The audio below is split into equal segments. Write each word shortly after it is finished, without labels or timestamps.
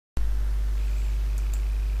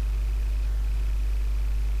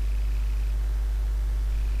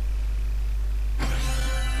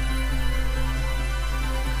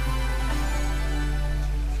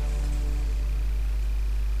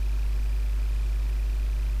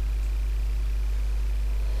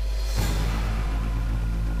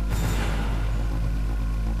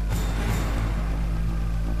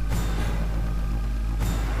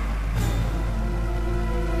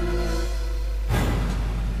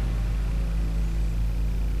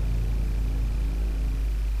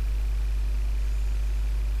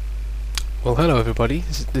Well, hello everybody,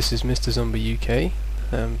 this is MrZombieUK,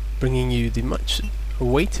 bringing you the much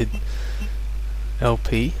awaited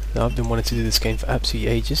LP. I've been wanting to do this game for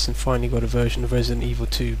absolutely ages and finally got a version of Resident Evil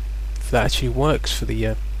 2 that actually works for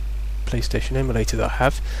the PlayStation emulator that I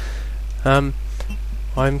have. I'm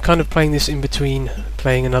kind of playing this in between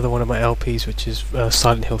playing another one of my LPs, which is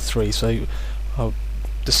Silent Hill 3, so I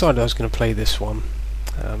decided I was going to play this one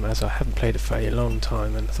as I haven't played it for a long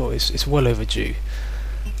time and I thought it's well overdue.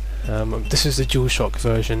 This is the DualShock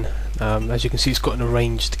version. As you can see, it's got an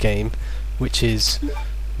arranged game, which is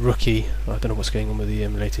Rookie. I don't know what's going on with the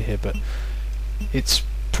emulator here, but it's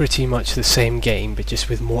pretty much the same game, but just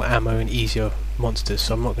with more ammo and easier monsters.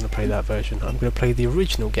 So I'm not going to play that version. I'm going to play the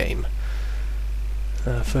original game.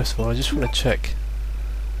 First of all, I just want to check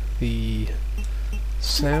the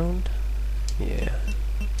sound. Yeah,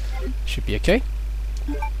 should be okay.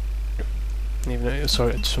 Even though,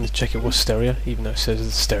 sorry, I just wanted to check it was stereo, even though it says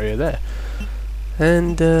the stereo there.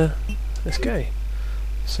 And let's go.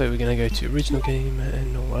 So we're going to go to original game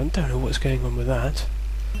and normal. I don't know what's going on with that.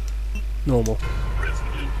 Normal.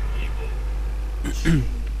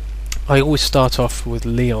 I always start off with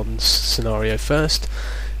Leon's scenario first,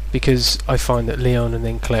 because I find that Leon and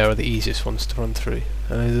then Claire are the easiest ones to run through.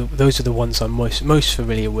 Those are the ones I'm most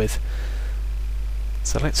familiar with.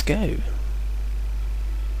 So let's go.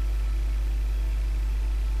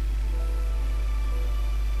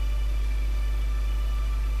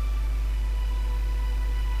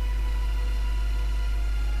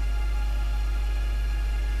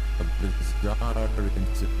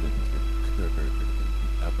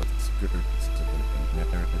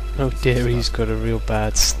 Oh dear, he's got a real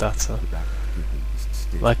bad stutter.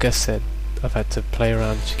 Like I said, I've had to play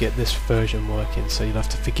around to get this version working, so you'll have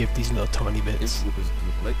to forgive these little tiny bits.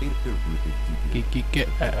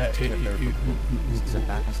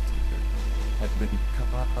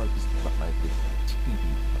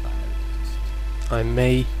 I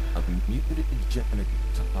may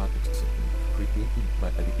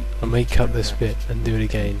cut this bit and do it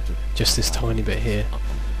again, just this tiny bit here.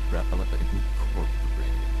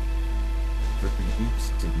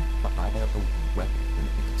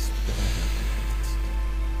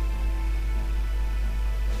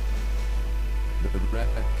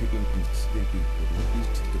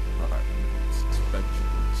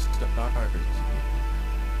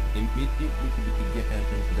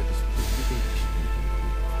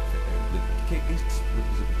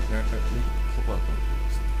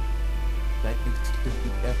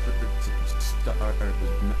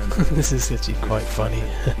 This is actually quite funny.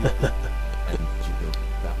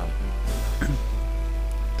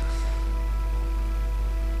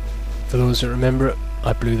 For those that remember it,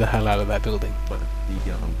 I blew the hell out of that building.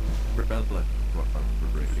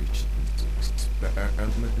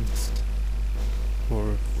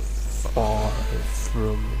 Or far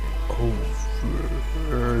from over.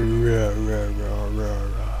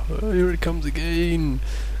 Here it comes again.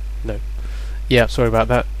 No. Yeah, sorry about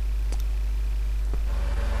that.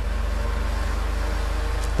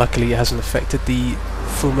 Luckily it hasn't affected the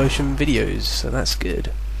full motion videos, so that's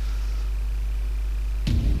good.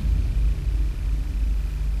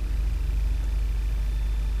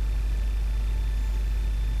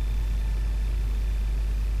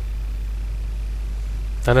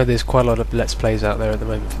 I know there's quite a lot of Let's Plays out there at the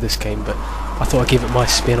moment for this game, but I thought I'd give it my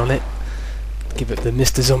spin on it. Give it the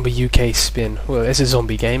MrZombieUK spin. Well, it's a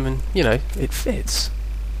zombie game and, you know, it fits.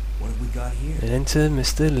 What have we got here? And enter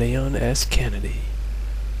Mr. Leon S. Kennedy.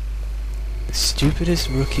 The stupidest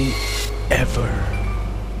rookie ever.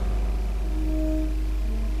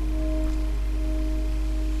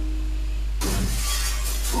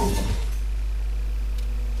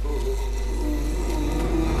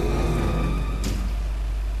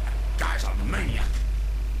 Guy's a maniac.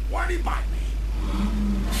 Why'd he bite me?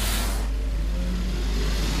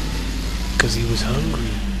 Because he was hungry.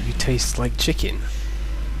 You taste like chicken.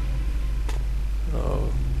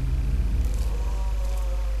 Oh.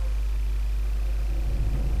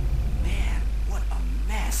 Man, what a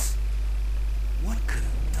mess. What could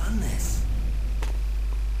have done this?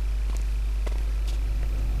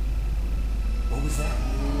 What was that?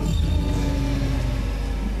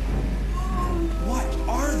 What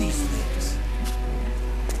are these things?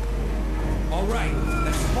 All right,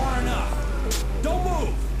 that's far enough. Don't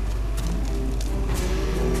move.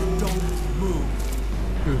 Don't move.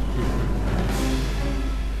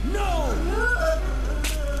 No!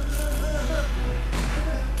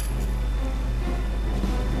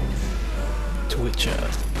 Twitcher.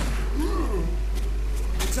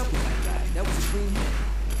 What's up with that guy? That was a clean hit.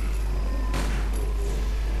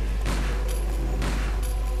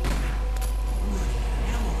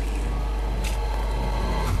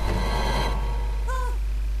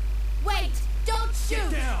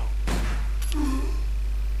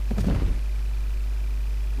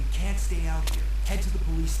 stay out here. Head to the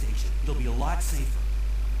police station. It'll be a lot safer.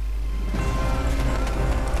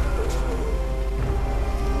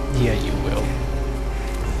 Yeah, you will.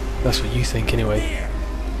 That's what you think, anyway.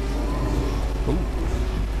 Ooh.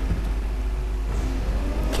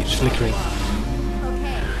 Keeps flickering.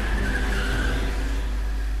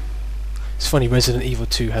 It's funny, Resident Evil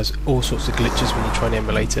 2 has all sorts of glitches when you try and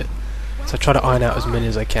emulate it. So I try to iron out as many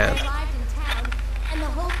as I can. And the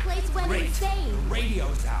whole place went insane. The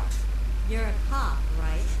radio's out. You're a cop,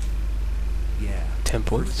 right? Yeah. 10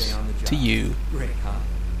 points to you. Great, huh?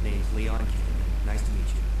 Name's Leon Kennedy. Nice to meet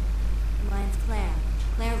you. Mine's Claire.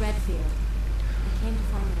 Claire Redfield. I came to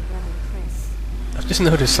find my brother Chris. I've just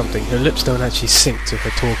noticed something. Her lips don't actually sync to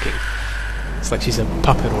her talking. It's like she's a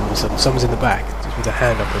puppet all of a sudden. Someone's in the back, just with a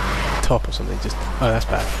hand up her top or something. Just, oh, that's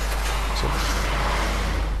bad. So,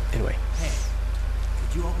 anyway. Hey,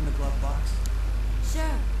 could you open the glove box?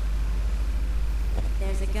 Sure.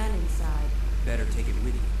 There's a gun inside. Better take it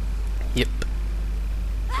with you. Yep.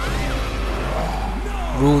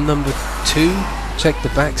 Rule number 2, check the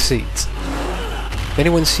back seat. If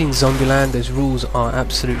anyone's seen Zombieland, those rules are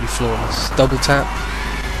absolutely flawless. Double tap,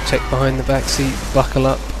 check behind the back seat, buckle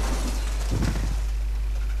up.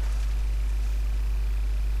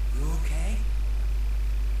 You okay?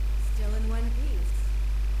 Still in one piece.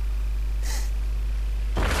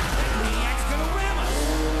 Maniac's gonna ram us!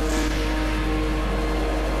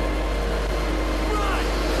 Run!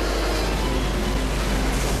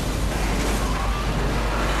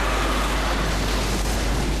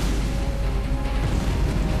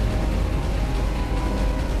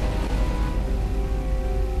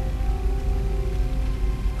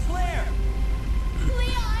 Claire!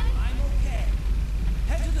 Leon! I'm okay.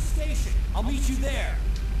 Head to the station. I'll meet you there.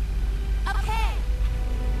 Okay!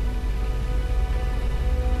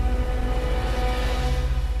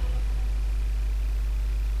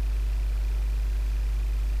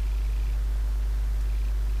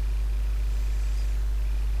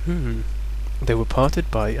 They were parted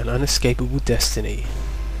by an unescapable destiny.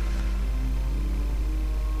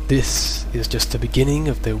 This is just the beginning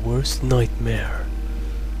of their worst nightmare.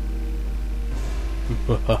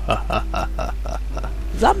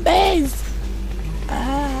 Zombies!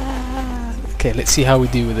 Okay, let's see how we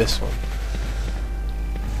do with this one.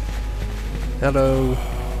 Hello.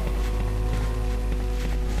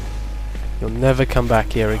 You'll never come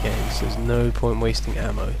back here again, so there's no point wasting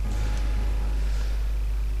ammo.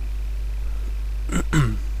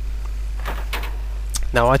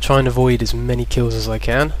 Now I try and avoid as many kills as I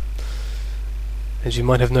can, as you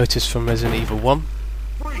might have noticed from Resident Evil 1.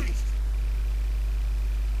 Freeze!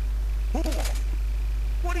 Hold on.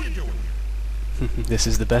 What are you doing here? This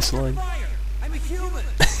is the best line. Fire! I'm a human!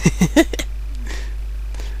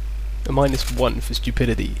 A -1 for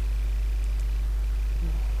stupidity.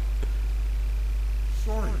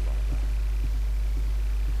 Sorry about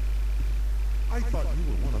that. I thought you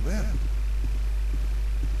were one of them.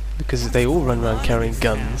 Because they all run around carrying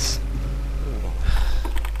guns.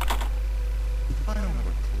 I don't have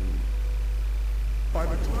a clue. By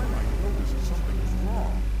the time I noticed something was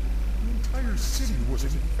wrong, the entire city was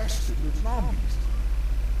infested with zombies.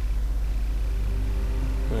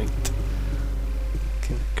 Right.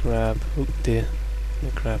 Can grab. Oh dear.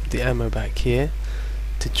 Gonna grab the ammo back here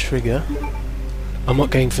to trigger. I'm not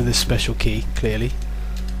going for this special key, clearly.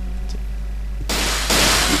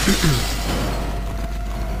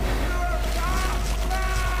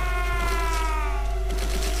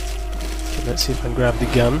 Let's see if I can grab the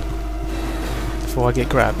gun before I get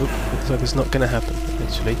grabbed. Oop, looks like it's not going to happen,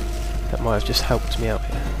 eventually. That might have just helped me out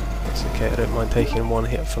here. That's okay, I don't mind taking one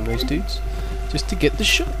hit from those dudes, just to get the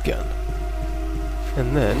shotgun.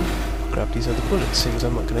 And then, grab these other bullets, since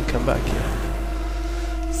I'm not going to come back here.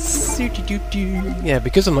 Yeah,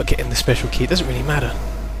 because I'm not getting the special key, it doesn't really matter.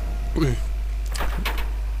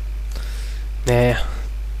 Nah.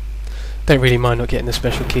 Don't really mind not getting the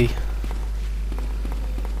special key.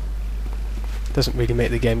 Doesn't really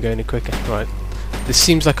make the game go any quicker. Right. This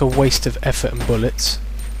seems like a waste of effort and bullets,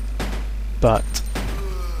 but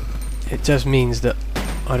it just means that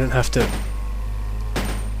I don't have to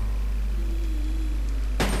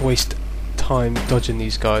waste time dodging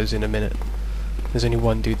these guys in a minute. There's only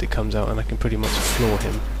one dude that comes out and I can pretty much floor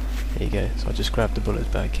him. There you go. So I'll just grab the bullets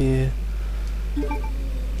back here.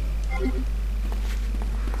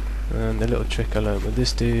 And a little trick I learned with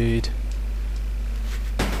this dude.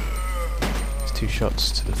 2 shots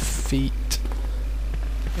to the feet,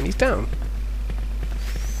 and he's down.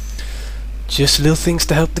 Just little things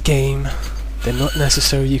to help the game. They're not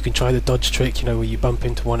necessary. You can try the dodge trick, you know, where you bump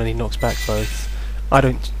into one and he knocks back both. I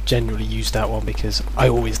don't generally use that one because I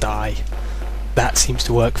always die. that seems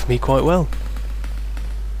to work for me quite well.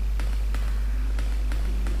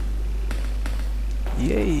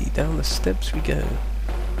 Yay, down the steps we go.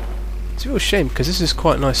 It's a real shame because this is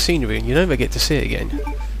quite nice scenery and you never get to see it again.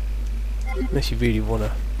 Unless you really want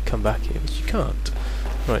to come back here, which you can't.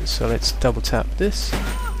 Right, so let's double tap this.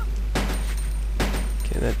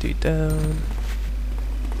 Get that dude down.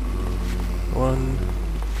 1,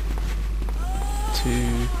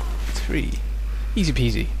 2, 3. Easy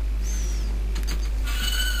peasy.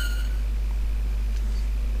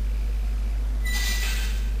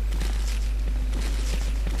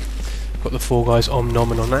 Got the 4 guys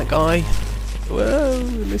om-nomming on that guy. Whoa,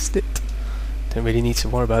 missed it. Don't really need to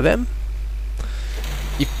worry about them.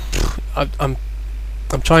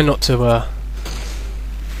 I'm trying not to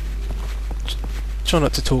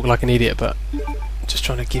talk like an idiot, but just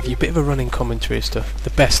trying to give you a bit of a running commentary as to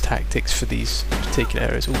the best tactics for these particular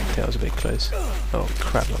areas. Oh, that was a bit close. Oh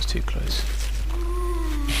crap, that was too close.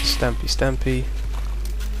 Stampy, stampy.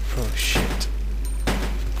 Oh shit.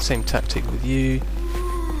 Same tactic with you.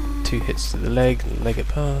 2 hits to the leg it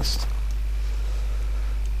passed.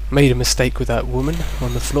 Made a mistake with that woman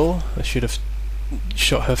on the floor. I should have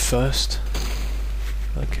shot her first.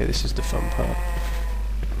 Okay, this is the fun part.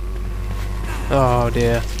 Oh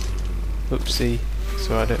dear. Oopsie.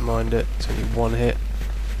 So I don't mind it. It's only 1 hit.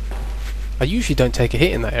 I usually don't take a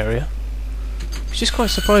hit in that area, which is quite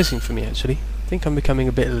surprising for me actually. I think I'm becoming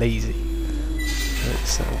a bit lazy. Right,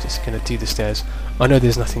 so I'm just going to do the stairs. I know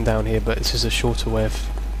there's nothing down here, but this is a shorter way of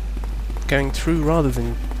going through rather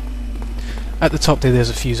than... At the top there's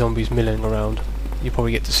a few zombies milling around. You'll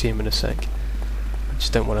probably get to see them in a sec. I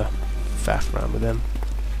just don't want to faff around with them.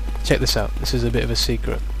 Check this out. This is a bit of a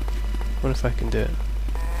secret. What if I can do it?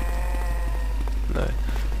 No.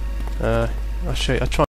 I'll show you. I'll try.